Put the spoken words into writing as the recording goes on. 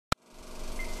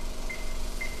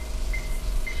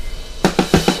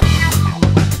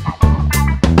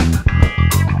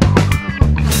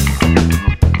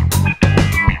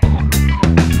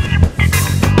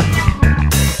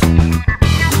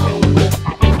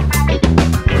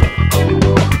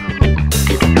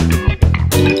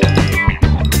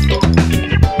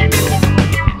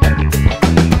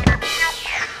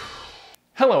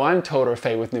I'm Toter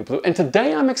Fay with NewBlue, and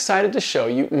today I'm excited to show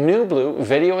you NewBlue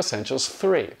Video Essentials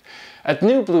 3. At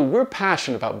NewBlue, we're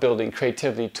passionate about building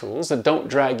creativity tools that don't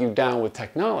drag you down with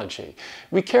technology.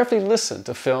 We carefully listen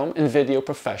to film and video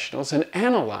professionals and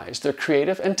analyze their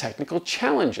creative and technical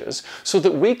challenges so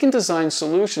that we can design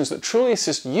solutions that truly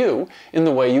assist you in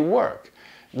the way you work.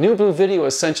 NewBlue Video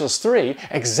Essentials 3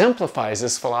 exemplifies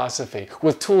this philosophy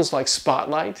with tools like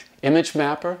Spotlight, Image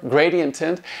Mapper, Gradient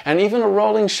Tint, and even a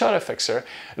rolling shutter fixer.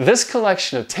 This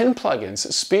collection of 10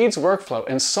 plugins speeds workflow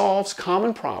and solves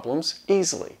common problems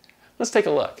easily. Let's take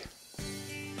a look.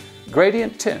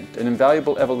 Gradient Tint, an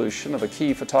invaluable evolution of a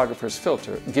key photographer's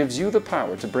filter, gives you the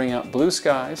power to bring out blue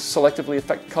skies, selectively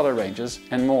affect color ranges,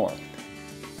 and more.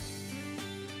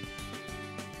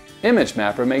 Image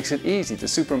Mapper makes it easy to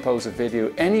superimpose a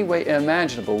video any way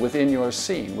imaginable within your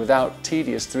scene without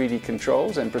tedious 3D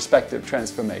controls and perspective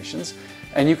transformations,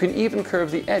 and you can even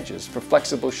curve the edges for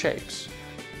flexible shapes.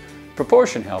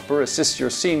 Proportion Helper assists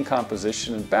your scene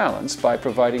composition and balance by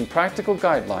providing practical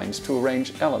guidelines to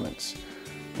arrange elements.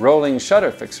 Rolling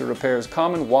Shutter Fixer repairs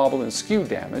common wobble and skew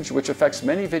damage which affects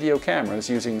many video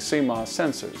cameras using CMOS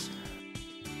sensors.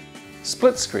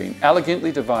 Split Screen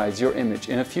elegantly divides your image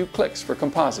in a few clicks for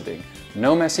compositing.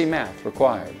 No messy math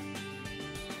required.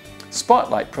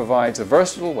 Spotlight provides a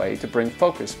versatile way to bring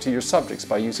focus to your subjects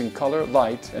by using color,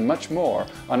 light, and much more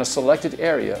on a selected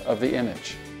area of the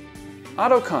image.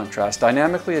 Auto Contrast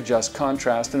dynamically adjusts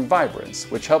contrast and vibrance,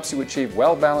 which helps you achieve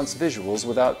well-balanced visuals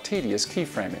without tedious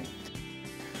keyframing.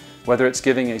 Whether it's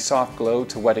giving a soft glow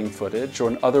to wedding footage or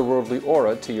an otherworldly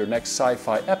aura to your next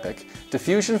sci-fi epic,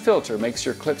 Diffusion Filter makes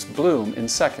your clips bloom in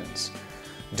seconds.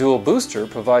 Dual Booster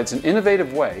provides an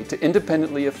innovative way to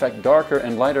independently affect darker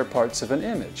and lighter parts of an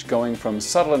image, going from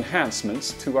subtle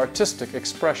enhancements to artistic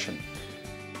expression.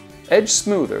 Edge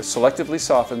Smoother selectively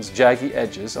softens jaggy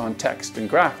edges on text and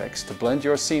graphics to blend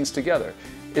your scenes together.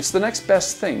 It's the next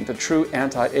best thing to true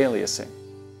anti-aliasing.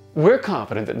 We're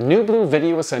confident that NewBlue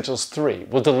Video Essentials 3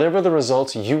 will deliver the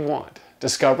results you want.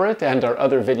 Discover it and our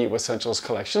other Video Essentials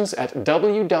collections at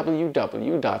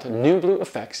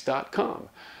www.newblueeffects.com.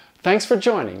 Thanks for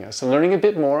joining us and learning a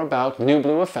bit more about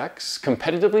NewBlue Effects,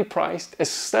 competitively priced,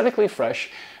 aesthetically fresh,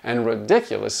 and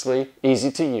ridiculously easy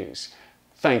to use.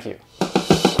 Thank you.